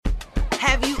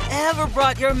Have you ever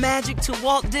brought your magic to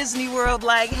Walt Disney World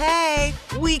like, hey,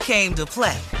 we came to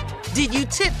play? Did you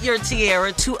tip your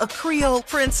tiara to a Creole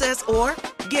princess or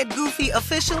get goofy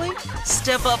officially?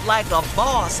 Step up like a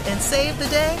boss and save the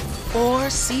day? Or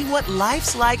see what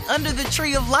life's like under the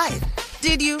tree of life?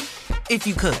 Did you? If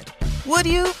you could. Would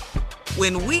you?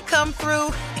 When we come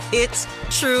through, it's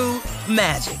true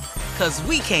magic. 'Cause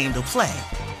we came to play.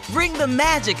 Bring the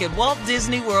magic at Walt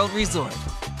Disney World Resort.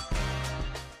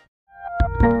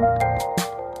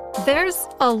 There's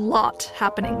a lot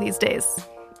happening these days.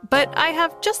 But I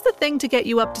have just the thing to get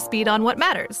you up to speed on what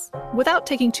matters, without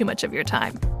taking too much of your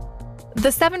time.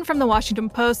 The 7 from the Washington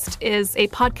Post is a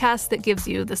podcast that gives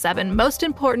you the 7 most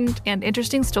important and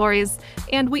interesting stories,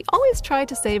 and we always try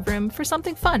to save room for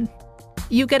something fun.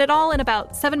 You get it all in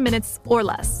about 7 minutes or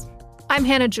less. I'm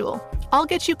Hannah Jewell. I'll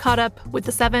get you caught up with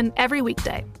the 7 every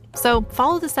weekday. So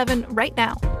follow the 7 right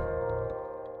now.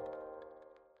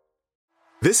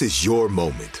 This is your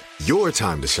moment, your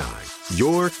time to shine,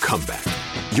 your comeback.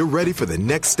 You're ready for the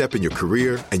next step in your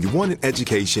career, and you want an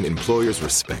education employers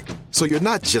respect. So you're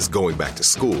not just going back to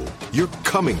school, you're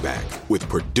coming back with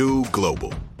Purdue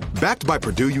Global. Backed by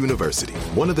Purdue University,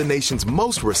 one of the nation's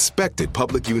most respected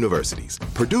public universities,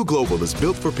 Purdue Global is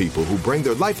built for people who bring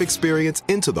their life experience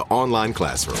into the online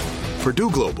classroom. Purdue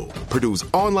Global, Purdue's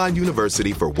online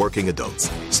university for working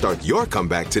adults. Start your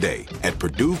comeback today at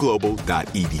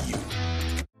purdueglobal.edu.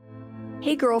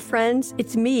 Hey girlfriends,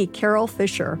 it's me, Carol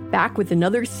Fisher, back with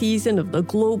another season of the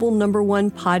global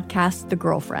 #1 podcast, The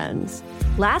Girlfriends.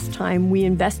 Last time, we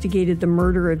investigated the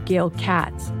murder of Gail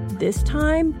Katz. This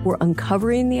time, we're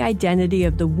uncovering the identity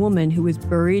of the woman who was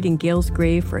buried in Gail's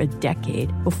grave for a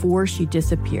decade before she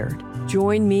disappeared.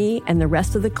 Join me and the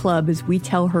rest of the club as we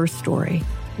tell her story.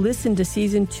 Listen to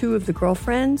Season 2 of The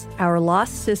Girlfriends, Our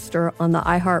Lost Sister on the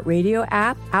iHeartRadio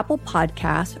app, Apple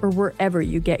Podcasts, or wherever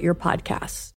you get your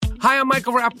podcasts. Hi, I'm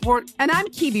Michael Rappaport. And I'm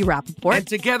Kibi Rappaport. And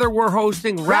together we're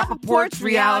hosting Rappaport's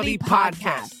Reality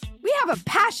Podcast. We have a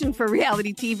passion for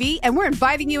reality TV, and we're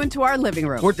inviting you into our living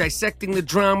room. We're dissecting the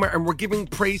drama, and we're giving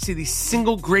praise to the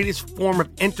single greatest form of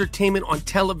entertainment on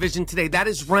television today. That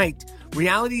is right.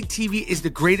 Reality TV is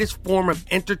the greatest form of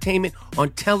entertainment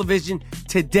on television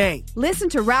today. Listen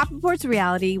to Rappaport's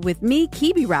Reality with me,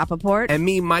 Kibi Rappaport. And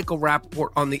me, Michael Rappaport,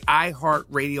 on the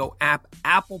iHeartRadio app,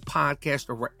 Apple Podcast,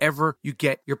 or wherever you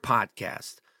get your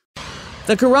podcast.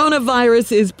 The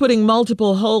coronavirus is putting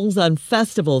multiple holds on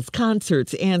festivals,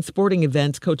 concerts, and sporting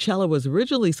events. Coachella was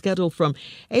originally scheduled from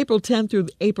April 10th through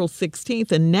April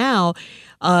 16th, and now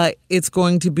it's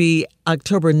going to be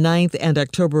October 9th and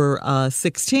October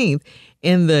 16th.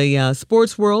 In the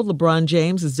sports world, LeBron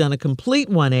James has done a complete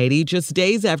 180 just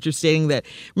days after stating that,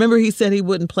 remember, he said he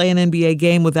wouldn't play an NBA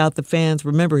game without the fans.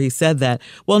 Remember, he said that.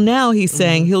 Well, now he's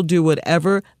saying he'll do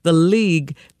whatever the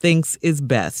league thinks is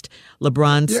best.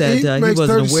 LeBron said he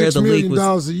wasn't aware the league was... $36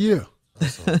 million a year.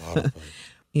 That's a lot of money.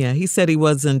 Yeah, he said he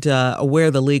wasn't aware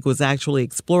the league was actually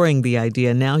exploring the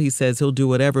idea. Now he says he'll do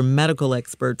whatever medical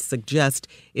experts suggest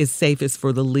is safest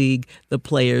for the league, the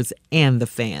players, and the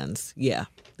fans. Yeah.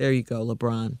 There you go,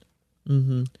 LeBron.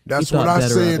 Mm-hmm. That's what I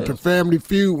said to Family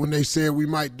Feud when they said we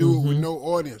might do it with no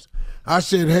audience. I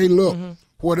said, hey, look,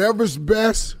 whatever's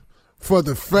best for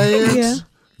the fans,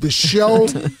 the show,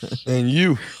 and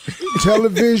you,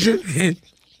 television,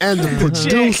 and the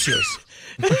producers,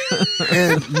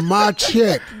 and my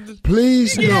check,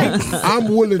 please know I'm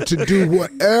willing to do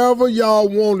whatever y'all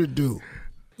want to do.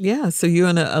 Yeah, so you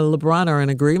and LeBron are in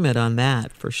agreement on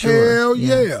that for sure. Hell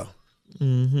yeah.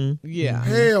 Mm-hmm. Yeah.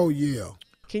 Hell yeah.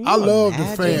 I love the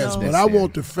fans, but I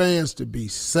want the fans to be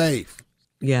safe.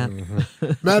 Yeah.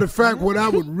 Matter of fact, what I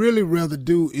would really rather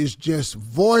do is just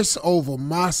voice over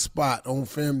my spot on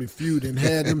Family Feud and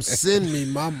have them send me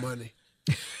my money.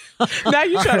 Now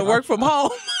you trying to work from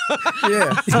home.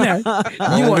 Yeah.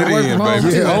 You want to work from home?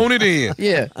 Yeah. Own it in.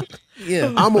 Yeah.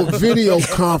 Yeah. I'm a video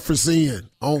conference in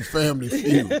on Family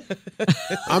Feud.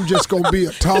 I'm just going to be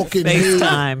a talking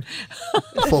head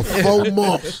for 4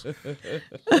 months.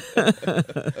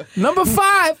 Number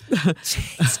 5.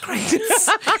 Jeez, Grace.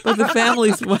 But the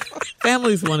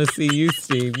families want to see you,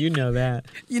 Steve. You know that.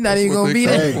 You're not even going to be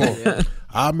there. Hey,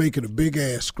 I'll make it a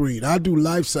big-ass screen. I do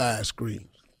life-size screens.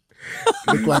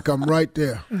 Look like I'm right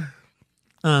there.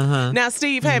 Uh-huh. Now,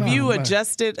 Steve, have you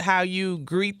adjusted how you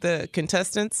greet the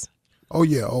contestants? Oh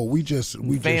yeah. Oh, we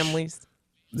families.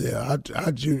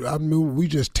 We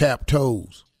just tap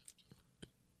toes.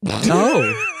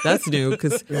 Oh, that's new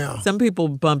because some people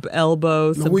bump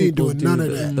elbows. No, some we ain't people doing none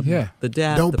of that. The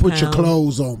dap. Don't put your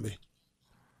clothes on me.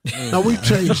 No, we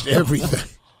changed everything.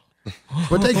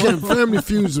 But they came. Family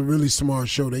Feud's a really smart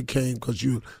show. They came because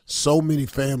so many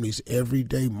families every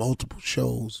day, multiple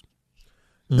shows.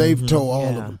 They've told all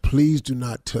of them, please do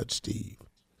not touch Steve.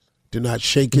 Do not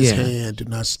shake his hand. Do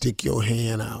not stick your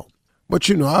hand out. But,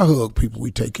 I hug people.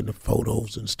 We taking the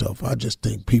photos and stuff. I just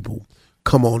think people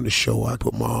come on the show. I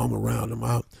put my arm around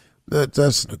them.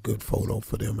 That's a good photo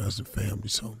for them as a family.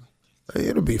 So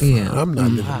it'll be fun. Yeah. I'm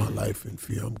not living my life in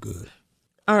fear. I'm good.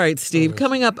 All right, Steve.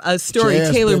 Coming up, a story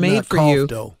tailor-made for you.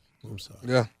 Though. I'm sorry.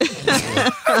 Yeah.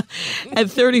 At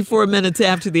 34 minutes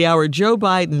after the hour, Joe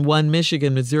Biden won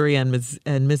Michigan, Missouri, and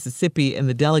Mississippi in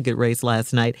the delegate race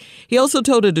last night. He also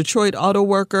told a Detroit auto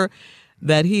worker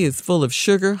that he is full of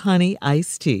sugar, honey,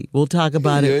 iced tea. We'll talk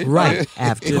about it right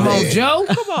after this. Come on, Joe.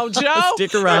 Come on, Joe.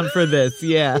 Stick around for this.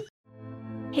 Yeah.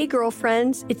 Hey,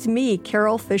 girlfriends, it's me,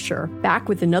 Carol Fisher, back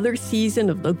with another season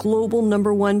of the global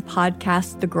 #1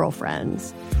 podcast, The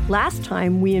Girlfriends. Last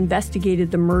time, we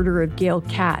investigated the murder of Gail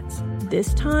Katz.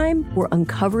 This time, we're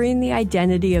uncovering the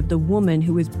identity of the woman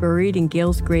who was buried in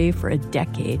Gail's grave for a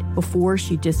decade before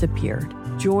she disappeared.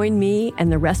 Join me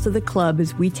and the rest of the club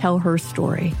as we tell her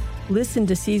story. Listen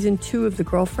to Season 2 of The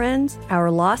Girlfriends, Our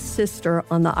Lost Sister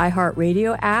on the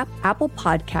iHeartRadio app, Apple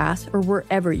Podcasts, or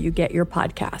wherever you get your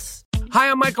podcasts. Hi,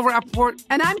 I'm Michael Rappaport.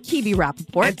 And I'm Kibi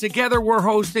Rappaport. And together we're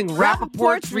hosting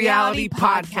Rappaport's Reality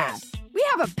Podcast. We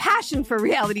have a passion for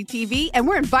reality TV, and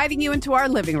we're inviting you into our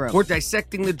living room. We're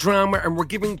dissecting the drama, and we're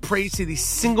giving praise to the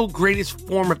single greatest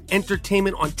form of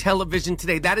entertainment on television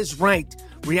today. That is right.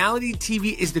 Reality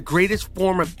TV is the greatest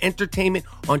form of entertainment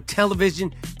on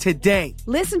television today.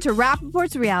 Listen to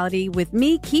Rappaport's Reality with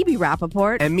me, Kibi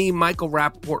Rappaport. And me, Michael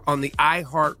Rappaport, on the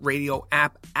iHeartRadio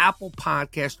app, Apple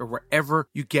Podcast, or wherever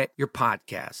you get your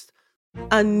podcast.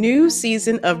 A new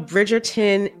season of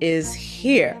Bridgerton is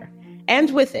here.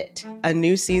 And with it, a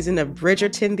new season of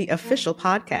Bridgerton, the official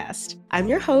podcast. I'm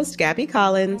your host, Gabby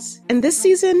Collins, and this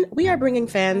season, we are bringing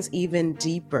fans even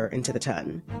deeper into the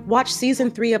ton. Watch Season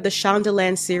 3 of the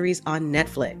Shondaland series on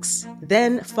Netflix.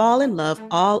 Then fall in love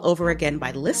all over again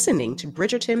by listening to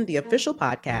Bridgerton, the official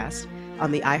podcast,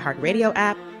 on the iHeartRadio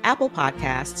app, Apple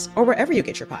Podcasts, or wherever you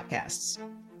get your podcasts.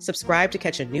 Subscribe to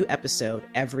catch a new episode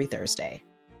every Thursday.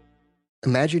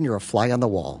 Imagine you're a fly on the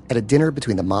wall at a dinner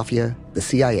between the mafia, the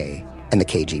CIA, and the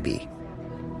KGB.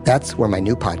 That's where my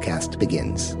new podcast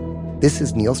begins. This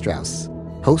is Neil Strauss,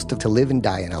 host of To Live and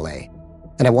Die in LA,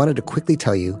 and I wanted to quickly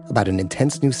tell you about an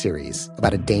intense new series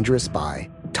about a dangerous spy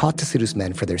taught to seduce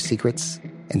men for their secrets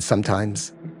and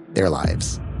sometimes their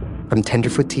lives. From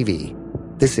Tenderfoot TV,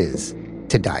 this is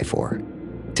To Die For.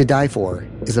 To Die For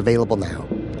is available now.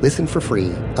 Listen for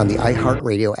free on the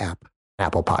iHeartRadio app,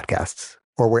 Apple Podcasts,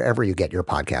 or wherever you get your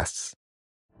podcasts.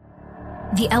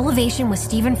 The Elevation with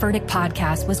Stephen Furtick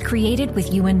podcast was created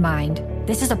with you in mind.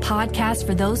 This is a podcast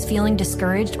for those feeling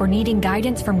discouraged or needing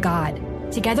guidance from God.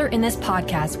 Together in this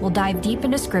podcast, we'll dive deep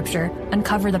into Scripture,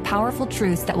 uncover the powerful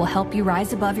truths that will help you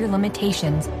rise above your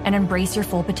limitations and embrace your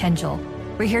full potential.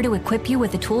 We're here to equip you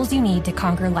with the tools you need to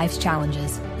conquer life's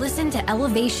challenges. Listen to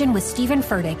Elevation with Stephen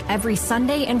Furtick every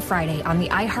Sunday and Friday on the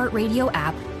iHeartRadio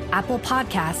app, Apple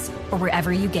Podcasts, or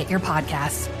wherever you get your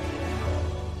podcasts.